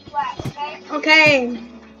last flag, okay? Okay.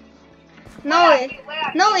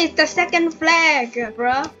 No, it's the second flag,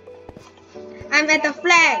 bro. I'm at the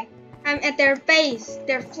flag. I'm at their base,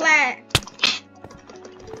 their flag.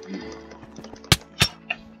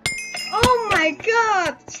 Oh my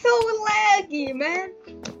god, so laggy, man.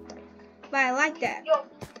 But I like that. Yo.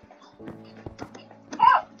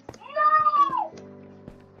 Help! No!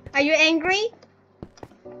 Are you angry?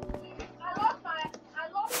 I lost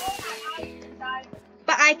all my items inside.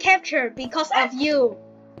 But I captured because of you.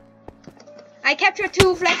 I captured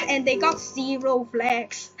 2 flags and they got 0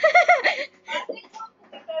 flags.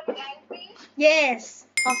 Yes,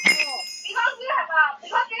 of course.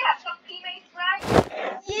 Because they have some teammates, right?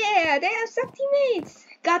 Yeah, they have some teammates.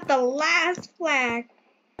 Got the last flag.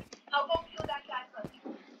 I'll go kill that guy first.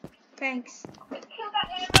 Thanks. Kill that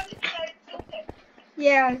arrow, he's very stupid.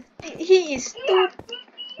 Yeah, he is He has stupid. good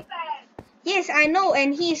defense. Yes, I know,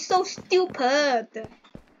 and he is so stupid. And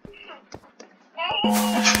he's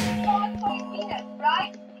 4 minutes,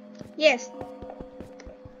 right? Yes.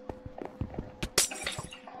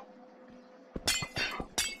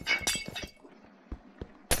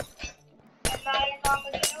 And I am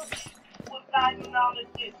number 2. With that, you're number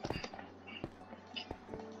 2.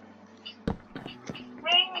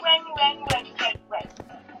 Ring.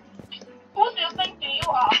 Who do you think you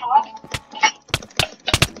are, huh?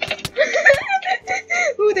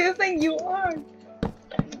 Who do you think you are?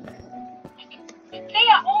 They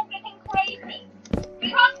are all getting crazy.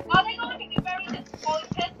 Because are they going to be very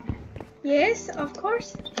disappointed? Yes, of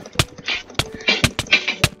course.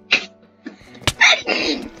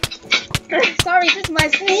 Sorry, just my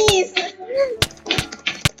sneeze.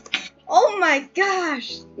 Oh my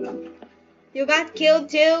gosh. You got killed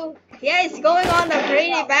too? Yeah, it's going on a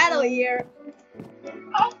pretty battle here.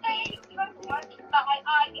 Okay, even one, but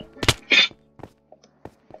I get.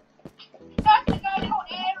 That's the guy called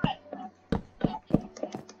Aaron.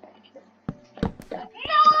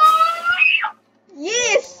 No!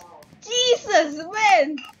 Yes! Jesus,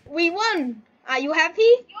 man! We won! Are you happy?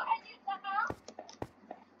 You hate this somehow?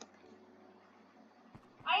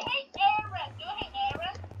 I hate Aaron. Do you hate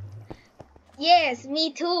Aaron? Yes,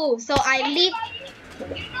 me too. So I leave.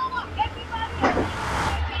 You know what? Everybody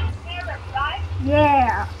hates Aaron, right?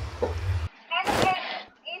 Yeah. And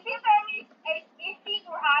is he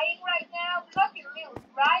crying right now? Because he lose,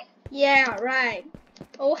 right? Yeah, right.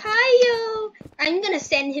 Ohio. I'm gonna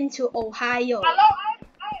send him to Ohio. Hello,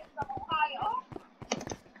 I am from Ohio.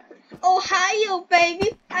 Ohio,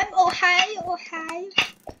 baby. I'm Ohio.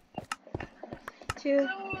 2,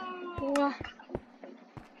 1.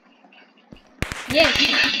 Yes.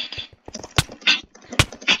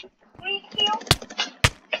 Green Hill.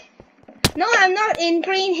 No, I'm not in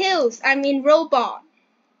Green Hills. I'm in Robot.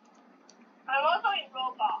 I'm also in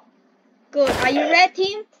Robot. Good. Are you red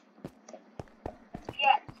team?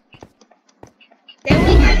 Yes.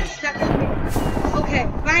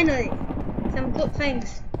 Finally, some good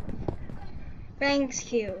things.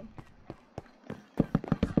 Thank you.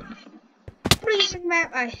 Freezing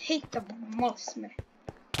map, I hate the most, man.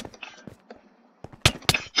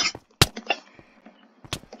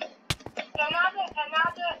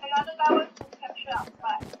 Another guy wants to capture our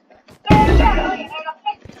flag. Yeah, and a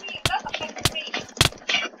fake tree. That's a fake tree.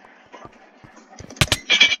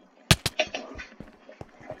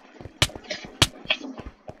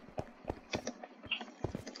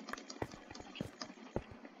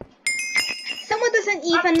 Someone doesn't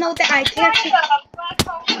even know that I captured.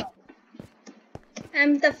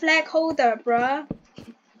 I'm the flag holder, bruh.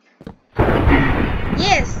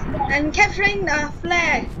 Yes, I'm capturing the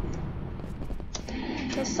flag.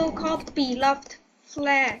 The so-called beloved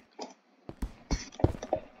flag.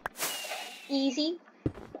 Easy.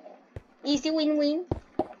 Easy win-win.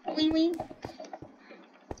 Win-win.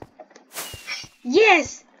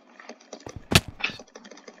 Yes!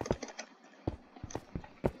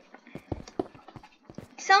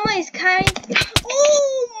 Someone is kind.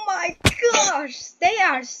 Oh my gosh! They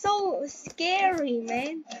are so scary,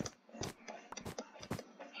 man.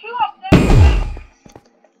 Two of them.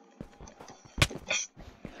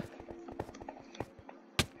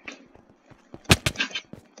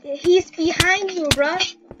 He's behind you,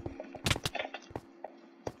 bruh.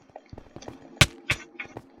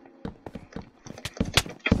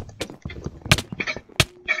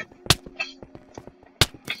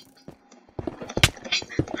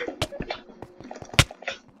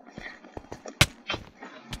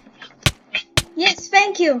 Yes,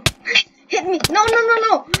 thank you. Hit me. No, no, no,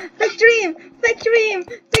 no. Big dream. Big dream.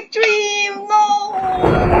 Big dream. No.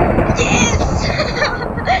 Yes.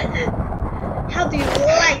 How do you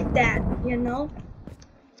like that? You know?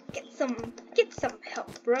 Get some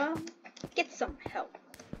help, bro. Get some help.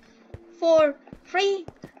 4, 3,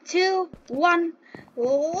 2, 1.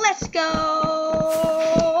 Let's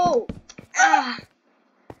go. Ah.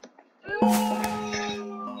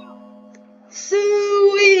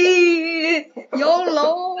 Sweet.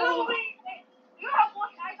 YOLO.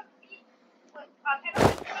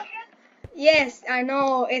 Yes, I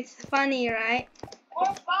know. It's funny, right?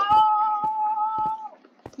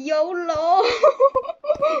 YOLO.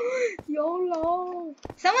 YOLO.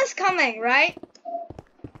 Someone's coming, right?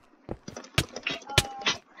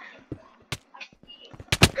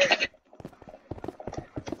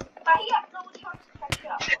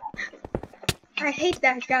 I hate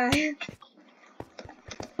that guy.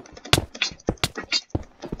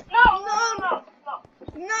 No.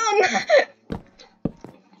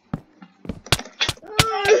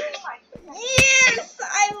 Yes,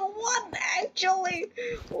 I won actually.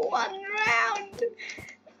 1 round.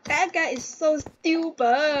 That guy is so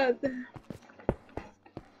stupid. And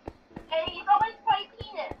he's always playing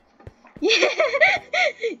peanuts.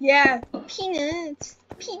 Yeah, peanuts.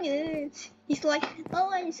 Peanuts. He's like, oh,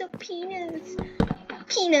 I'm so peanuts.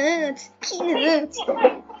 Peanuts. Peanuts.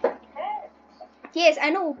 Yes, I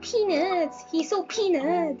know, peanuts. He's so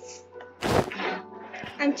peanuts.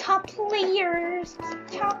 I'm top players.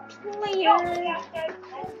 Top player.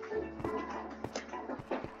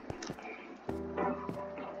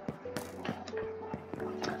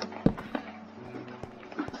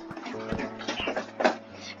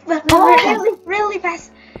 Really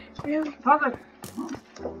fast. Really. Perfect.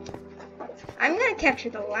 I'm gonna capture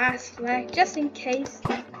the last flag just in case.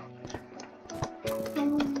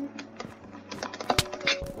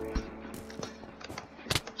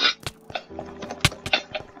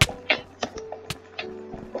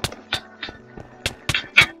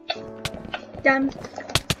 Done.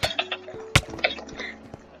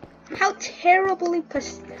 How terribly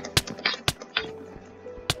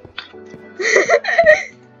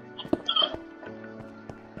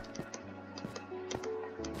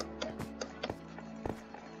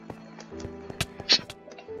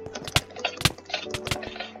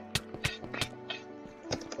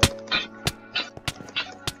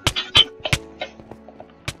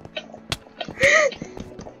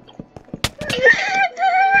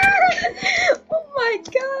Oh my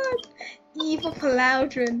god! Evil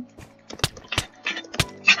Paloudron.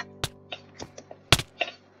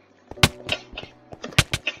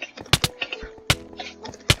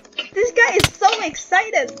 This guy is so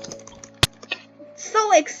excited.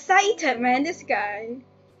 So excited, man, this guy.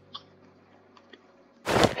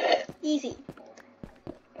 Easy.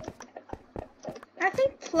 I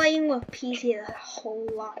think playing with PC is a whole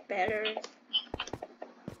lot better.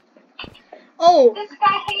 Oh! This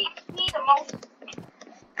guy hates me the most.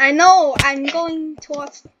 I know, I'm going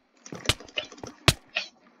towards...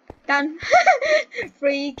 Done.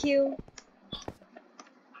 Free kill.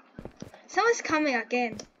 Someone's coming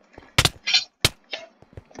again.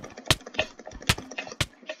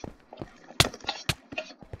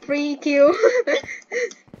 free kill.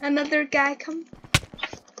 Another guy come.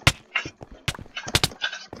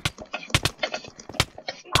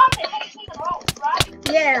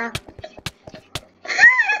 Yeah.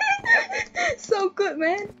 So good,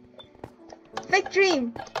 man. Fake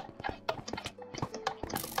dream.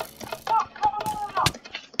 No.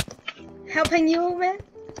 Helping you, man.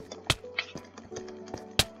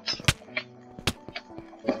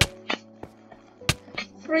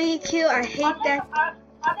 Free kill. I hate that.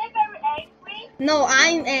 Are they very angry? No,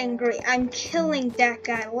 I'm angry. I'm killing that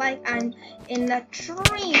guy like I'm in a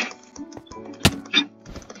dream.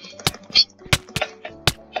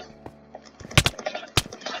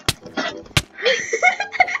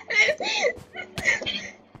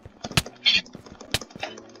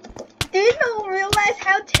 Do you not realize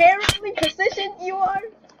how terribly positioned you are?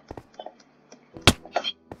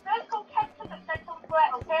 Let's go capture the second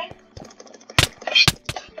flag, okay?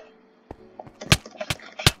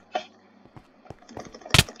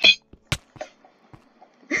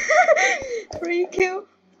 Free kill.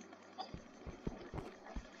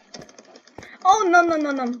 Oh no.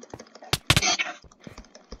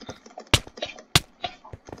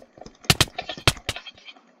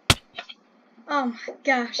 Oh my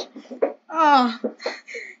gosh. Oh,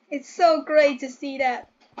 it's so great to see that.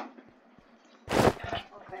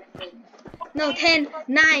 No, 10,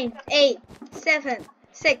 9, 8, 7,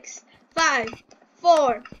 6, 5,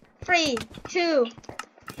 4, 3, 2,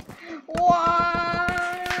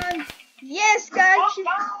 1. Yes, guys.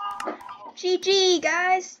 GG,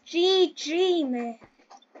 guys. GG, man.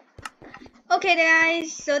 Okay,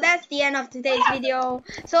 guys. So that's the end of today's video.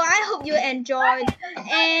 So I hope you enjoyed.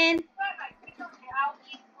 And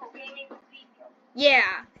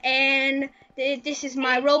yeah, and this is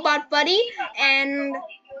my robot buddy. And we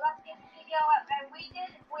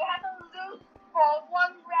haven't lose for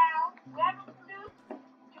one round. We haven't lose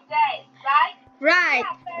today, right? right.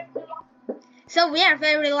 Yeah, So we are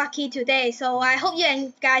very lucky today. So I hope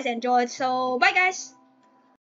you guys enjoyed. So bye, guys.